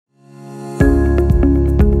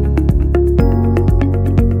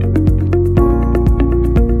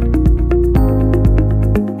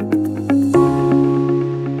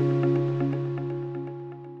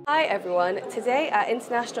everyone. Today at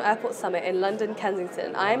International Airport Summit in London,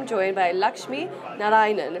 Kensington, I am joined by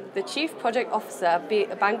Lakshminarayanan, the Chief Project Officer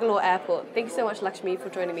at Bangalore Airport. Thank you so much, Lakshmi, for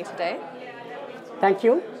joining me today. Thank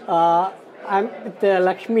you. I'm with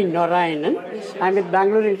Lakshminarayanan. I'm with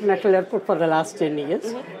Bangalore International Airport for the last 10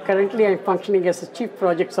 years. Currently, I'm functioning as a Chief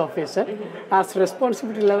Projects Officer. As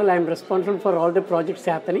responsibility level, I'm responsible for all the projects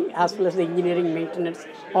happening as well as the engineering maintenance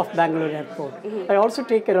of Bangalore Airport. I also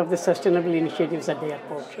take care of the sustainable initiatives at the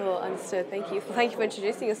airport. Sure, understood. Thank you. Thank you for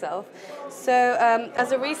introducing yourself. So,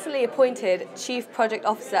 as a recently appointed Chief Project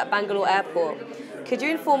Officer at Bangalore Airport, could you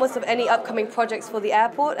inform us of any upcoming projects for the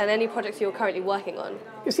airport and any projects you're currently working on?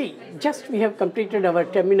 You see, just we have completed our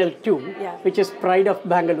Terminal 2, which is Pride of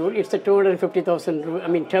Bangalore. It's a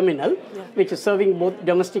 250,000 terminal, which is serving both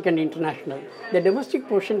domestic and international. The domestic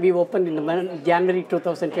portion we opened in January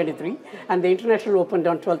 2023, and the international opened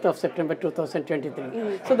on 12th of September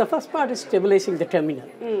 2023. So the first part is stabilizing the terminal.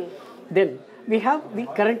 Then we have the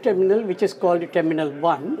current terminal, which is called Terminal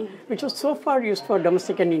 1, which was so far used for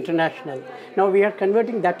domestic and international. Now we are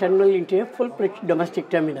converting that terminal into a full-fledged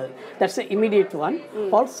domestic terminal. That's the immediate one.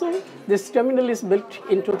 Also, this terminal is built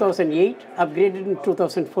in 2008, upgraded in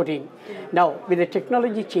 2014. Now, with the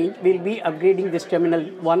technology change, we'll be upgrading this Terminal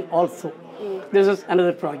 1 also. This is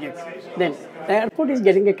another project. Then, the airport is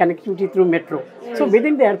getting a connectivity through metro. So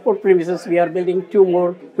within the airport premises, we are building 2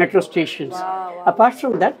 more metro stations. Apart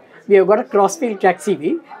from that, we have got a crossfield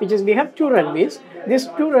taxiway, which is we have 2 runways. These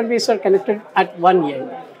 2 runways are connected at one end.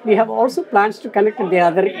 We have also plans to connect at the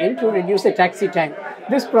other end to reduce the taxi time.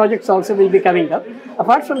 These projects also will be coming up.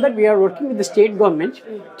 Apart from that, we are working with the state government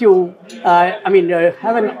to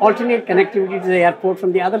have an alternate connectivity to the airport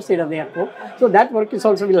from the other side of the airport. So that work is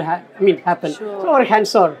also will happen. Sure. So our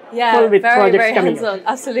hands are full with projects coming up.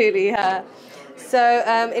 Absolutely, yeah.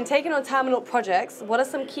 So in taking on terminal projects, what are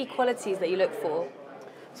some key qualities that you look for?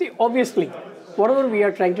 See, obviously, whatever we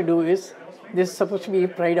are trying to do is, this is supposed to be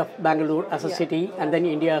pride of Bangalore as a city and then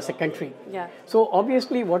India as a country. So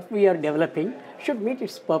obviously what we are developing should meet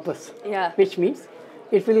its purpose, which means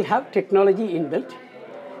it will have technology inbuilt.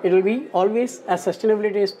 It will be always as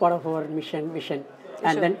sustainability is part of our mission, vision,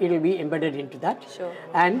 and then it will be embedded into that.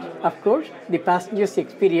 And of course, the passengers'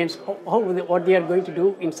 experience, what they are going to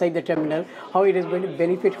do inside the terminal, how it is going to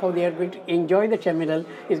benefit, how they are going to enjoy the terminal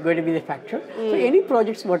is going to be the factor. So any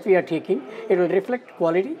projects what we are taking, it will reflect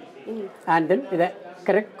quality and then with a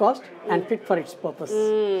correct cost and fit for its purpose.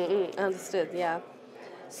 Understood, yeah.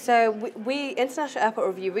 So we, International Airport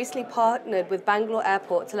Review, recently partnered with Bangalore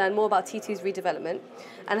Airport to learn more about T2's redevelopment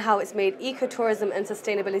and how it's made ecotourism and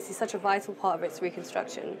sustainability such a vital part of its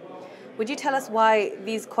reconstruction. Would you tell us why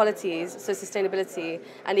these qualities, so sustainability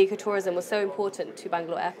and ecotourism, were so important to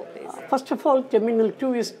Bangalore Airport, please? First of all, Terminal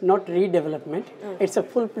 2 is not redevelopment. It's a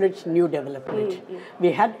full-fledged new development.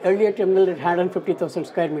 We had earlier terminal at 150,000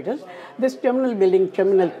 square meters. This terminal building,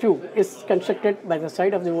 Terminal 2, is constructed by the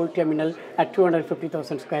side of the old terminal at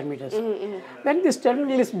 250,000 square meters. When this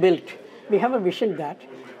terminal is built, we have a vision that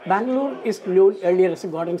Bangalore is known earlier as a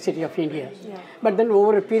garden city of India. But then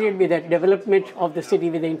over a period with the development of the city,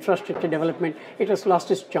 with the infrastructure development, it has lost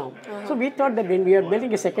its charm. So we thought that when we are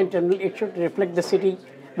building a second terminal, it should reflect the city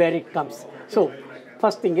where it comes. So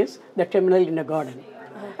first thing is the terminal in a garden.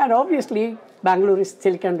 And obviously, Bangalore is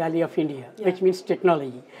Silicon Valley of India, which means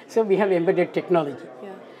technology. So we have embedded technology.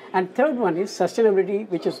 And third one is sustainability,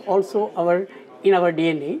 which is also in our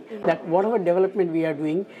DNA, that whatever development we are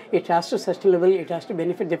doing, it has to be sustainable, it has to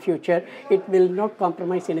benefit the future, it will not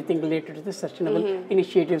compromise anything related to the sustainable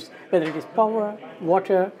initiatives, whether it is power,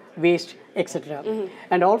 water, waste, etc.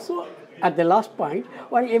 And also, at the last point,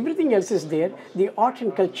 while everything else is there, the art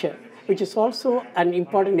and culture, which is also an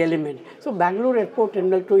important element. So Bangalore Airport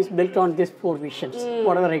Terminal 2 is built on these 4 visions,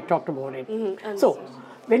 whatever I talked about it. So,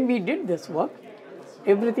 when we did this work,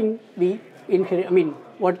 everything we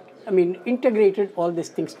integrated all these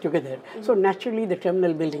things together. So naturally, the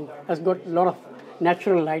terminal building has got a lot of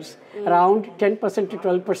natural lights. Around 10% to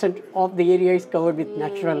 12% of the area is covered with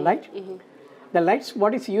natural light. The lights,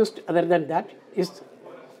 what is used other than that, is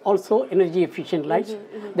also energy efficient lights.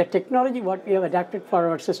 The technology, what we have adapted for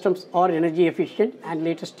our systems, are energy efficient and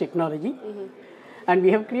latest technology. And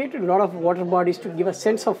we have created a lot of water bodies to give a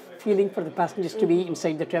sense of feeling for the passengers to be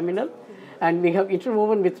inside the terminal. And we have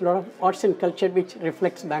interwoven with a lot of arts and culture which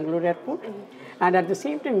reflects Bangalore Airport. And at the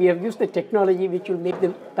same time, we have used the technology which will make the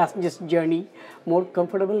passenger's journey more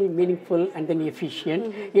comfortable, meaningful, and then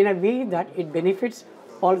efficient in a way that it benefits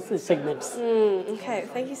all the segments. Okay,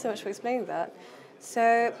 thank you so much for explaining that.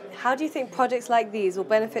 So how do you think projects like these will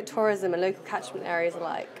benefit tourism and local catchment areas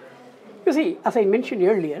alike? You see, as I mentioned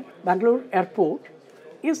earlier, Bangalore Airport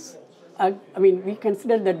is I mean, we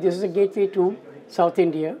consider that this is a gateway to South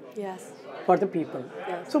India Yes. for the people.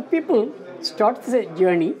 Yes. So people start the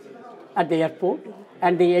journey at the airport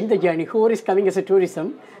and they end the journey. Whoever is coming as a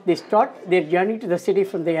tourism, they start their journey to the city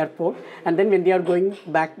from the airport, and then when they are going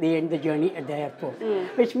back, they end the journey at the airport.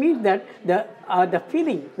 Which means that the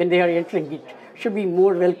feeling when they are entering it should be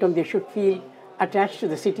more welcome. They should feel attached to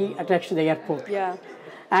the city, attached to the airport. Yeah.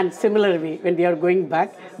 And similarly, when they are going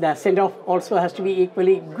back, the send-off also has to be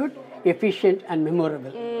equally good, efficient, and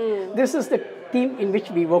memorable. This is the theme in which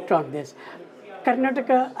we worked on this.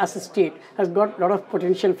 Karnataka as a state has got a lot of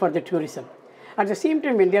potential for the tourism. At the same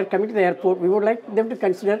time, when they are coming to the airport, we would like them to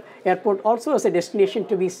consider airport also as a destination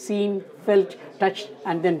to be seen, felt, touched,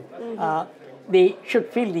 and then they should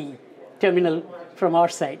feel the terminal from our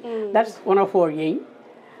side. That's one of our aim.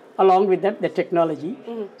 Along with that, the technology.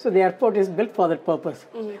 So the airport is built for that purpose.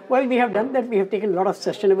 While we have done that, we have taken a lot of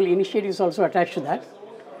sustainable initiatives also attached to that.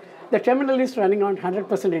 The terminal is running on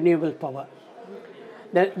 100% renewable power.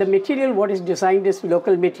 The material what is designed is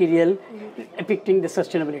local material depicting the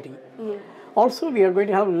sustainability. Also, we are going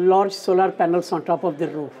to have large solar panels on top of the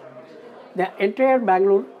roof. The entire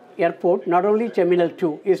Bangalore Airport, not only Terminal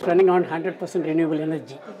 2, is running on 100% renewable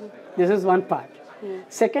energy. This is one part.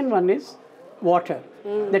 Second one is water.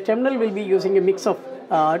 The terminal will be using a mix of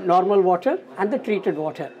normal water and the treated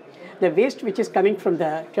water. The waste which is coming from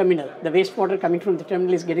the terminal, the wastewater coming from the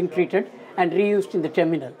terminal is getting treated and reused in the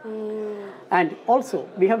terminal. And also,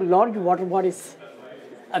 we have large water bodies,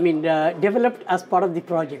 developed as part of the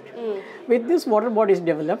project. With this water bodies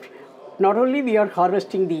developed, not only we are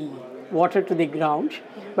harvesting the water to the ground,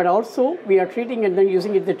 but also we are treating and then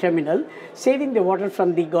using it in the terminal, saving the water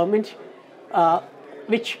from the government,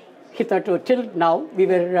 which hitherto till now we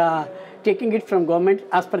were taking it from government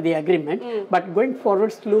as per the agreement, but going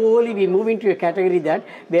forward slowly we move into a category that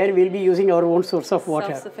where we'll be using our own source of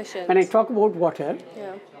water. Self-sufficient. When I talk about water,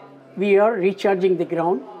 we are recharging the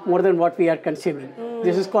ground more than what we are consuming.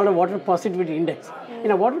 This is called a water positivity index.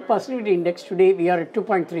 In a water positivity index today we are at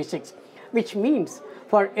 2.36, which means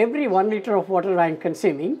for every 1 liter of water I am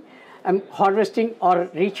consuming, I'm harvesting or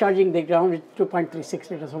recharging the ground with 2.36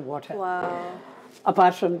 liters of water. Wow.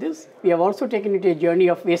 Apart from this, we have also taken it a journey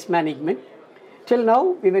of waste management. Till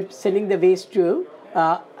now, we were sending the waste to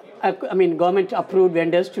government-approved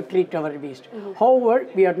vendors to treat our waste. However,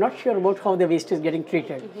 we are not sure about how the waste is getting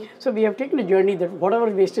treated. So we have taken a journey that whatever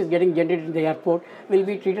waste is getting generated in the airport will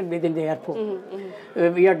be treated within the airport.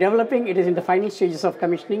 We are developing, it is in the final stages of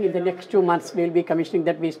commissioning. In the next 2 months, we will be commissioning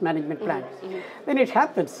that waste management plant. When it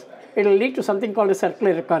happens, it will lead to something called a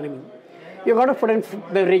circular economy. You've got to put in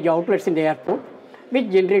beverage outlets in the airport, which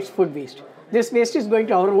generates food waste. This waste is going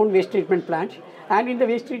to our own waste treatment plant, and in the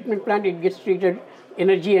waste treatment plant, it gets treated,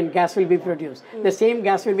 energy and gas will be produced. The same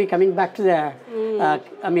gas will be coming back to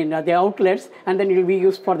the outlets, and then it will be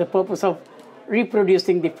used for the purpose of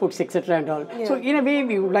reproducing the foods, etc. and all. So in a way,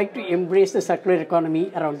 we would like to embrace the circular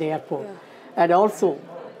economy around the airport. And also,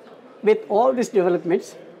 with all these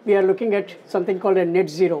developments, we are looking at something called a net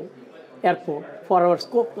zero airport for our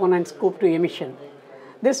scope 1 and scope 2 emission.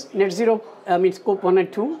 This net zero, scope 1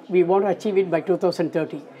 and 2, we want to achieve it by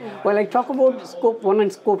 2030. While I talk about scope 1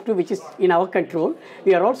 and scope 2, which is in our control,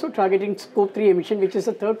 we are also targeting scope 3 emission, which is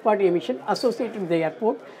a third-party emission associated with the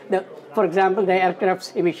airport. For example, the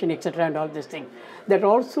aircraft's emission, etc. and all this thing. That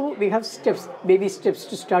also, we have steps, baby steps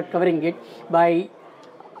to start covering it by,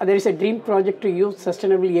 there is a dream project to use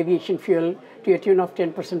sustainable aviation fuel to a tune of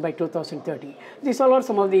 10% by 2030. These all are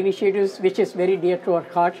some of the initiatives which is very dear to our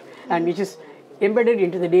heart and which is embedded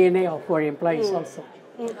into the DNA of our employees also.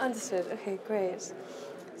 Understood. Okay, great.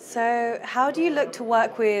 So how do you look to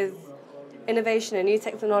work with innovation and new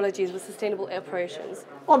technologies with sustainable operations?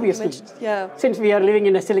 Obviously, since we are living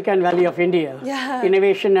in the Silicon Valley of India,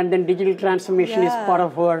 innovation and then digital transformation is part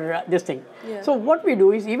of our this thing. So what we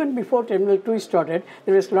do is, even before Terminal 2 started,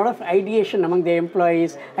 there was a lot of ideation among the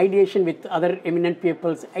employees, ideation with other eminent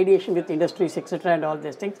peoples, ideation with industries, etc. and all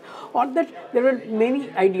these things. On that, there were many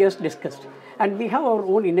ideas discussed. And we have our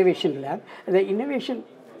own innovation lab. The innovation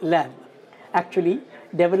lab actually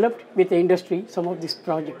developed with the industry some of these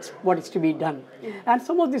projects, what is to be done. And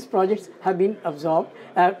some of these projects have been absorbed.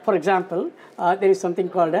 For example, there is something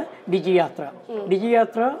called a DigiYatra.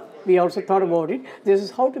 DigiYatra, we also thought about it. This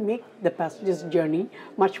is how to make the passenger's journey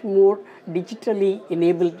much more digitally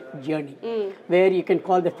enabled journey, where you can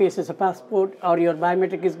call the face as a passport, or your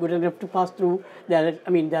biometric is good enough to pass through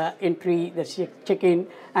the entry, the check-in,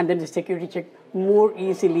 and then the security check more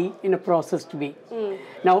easily in a process to be.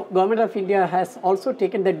 Now, Government of India has also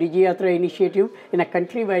taken the DigiYatra initiative in a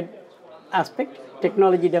countrywide aspect,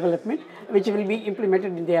 technology development, which will be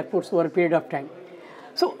implemented in the airports over a period of time.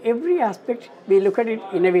 So every aspect, we look at it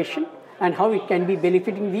innovation and how it can be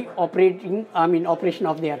benefiting the operation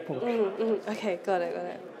of the airport. Okay, got it, got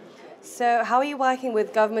it. So how are you working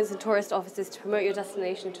with governments and tourist offices to promote your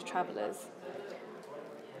destination to travelers?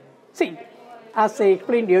 See, as I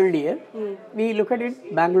explained earlier, we look at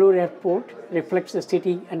it, Bangalore Airport reflects the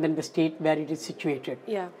city and then the state where it is situated.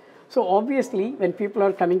 Yeah. So obviously, when people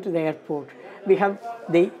are coming to the airport, we have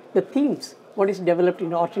the themes, what is developed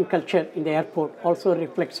in art and culture in the airport also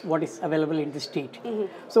reflects what is available in the state.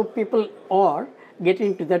 So people are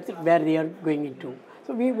getting to that where they are going into.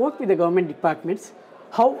 So we work with the government departments,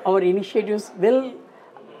 how our initiatives will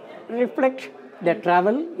reflect the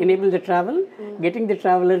travel, enable the travel, getting the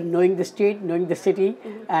traveler, knowing the state, knowing the city,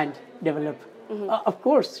 and develop. Of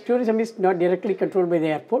course, tourism is not directly controlled by the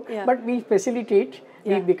airport, but we facilitate,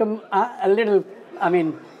 we become a little,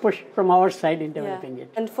 push from our side in developing it.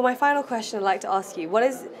 And for my final question, I'd like to ask you, what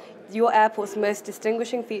is your airport's most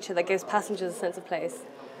distinguishing feature that gives passengers a sense of place?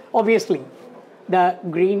 Obviously, the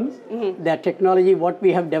green, the technology, what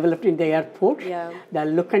we have developed in the airport, the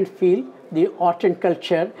look and feel, the art and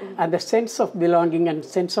culture, and the sense of belonging and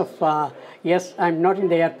sense of, yes, I'm not in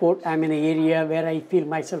the airport, I'm in an area where I feel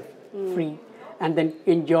myself free and then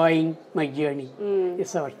enjoying my journey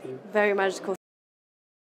is our theme. Very magical.